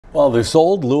Well, this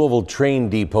old Louisville Train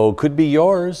Depot could be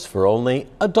yours for only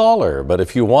 $1. But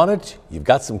if you want it, you've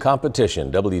got some competition.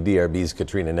 WDRB's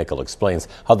Katrina Nickel explains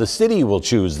how the city will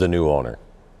choose the new owner.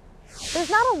 There's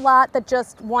not a lot that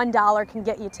just $1 can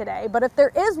get you today, but if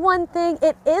there is one thing,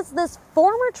 it is this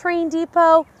former train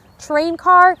depot, train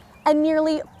car, and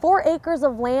nearly 4 acres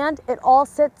of land it all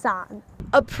sits on.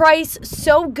 A price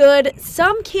so good,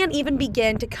 some can't even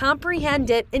begin to comprehend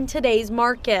it in today's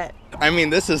market. I mean,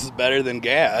 this is better than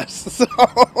gas, so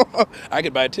I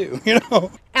could buy two,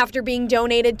 After being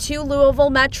donated to Louisville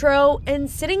Metro and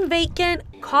sitting vacant,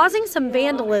 causing some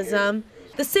vandalism,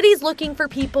 the city's looking for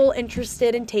people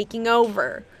interested in taking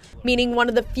over, meaning one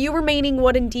of the few remaining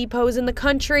wooden depots in the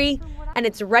country, and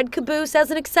its red caboose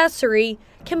as an accessory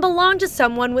can belong to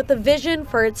someone with a vision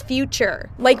for its future,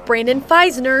 like Brandon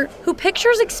Feisner, who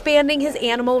pictures expanding his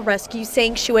animal rescue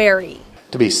sanctuary.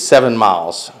 To be 7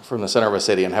 miles from the center of a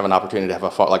city and have an opportunity to have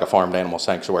a farmed animal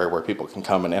sanctuary where people can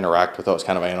come and interact with those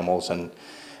kind of animals and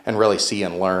really see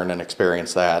and learn and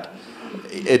experience that,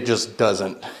 it just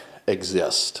doesn't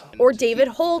exist. Or David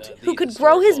Holt, who could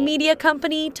grow his media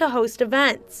company to host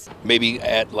events. Maybe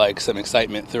add like some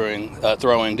excitement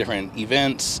throwing different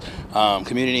events,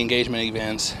 community engagement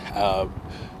events,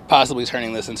 possibly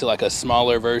turning this into like a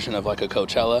smaller version of like a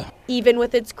Coachella. Even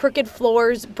with its crooked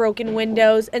floors, broken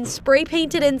windows, and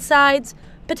spray-painted insides,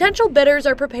 potential bidders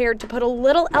are prepared to put a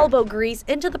little elbow grease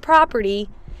into the property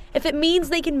if it means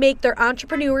they can make their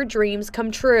entrepreneur dreams come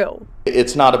true.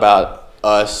 It's not about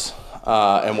us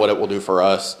and what it will do for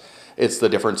us. It's the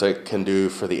difference it can do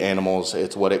for the animals.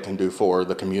 It's what it can do for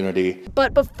the community.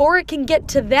 But before it can get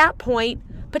to that point,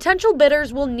 potential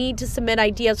bidders will need to submit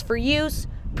ideas for use,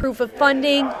 proof of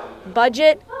funding,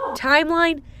 budget,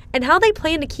 timeline, and how they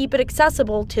plan to keep it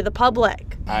accessible to the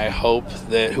public. I hope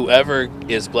that whoever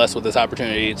is blessed with this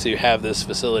opportunity to have this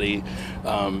facility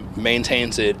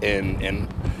maintains it and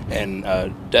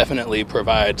definitely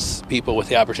provides people with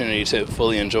the opportunity to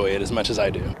fully enjoy it as much as I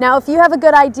do. Now, if you have a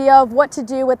good idea of what to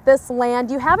do with this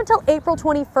land, you have until April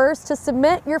 21st to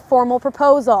submit your formal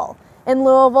proposal. In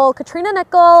Louisville, Katrina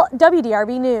Nickel,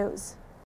 WDRB News.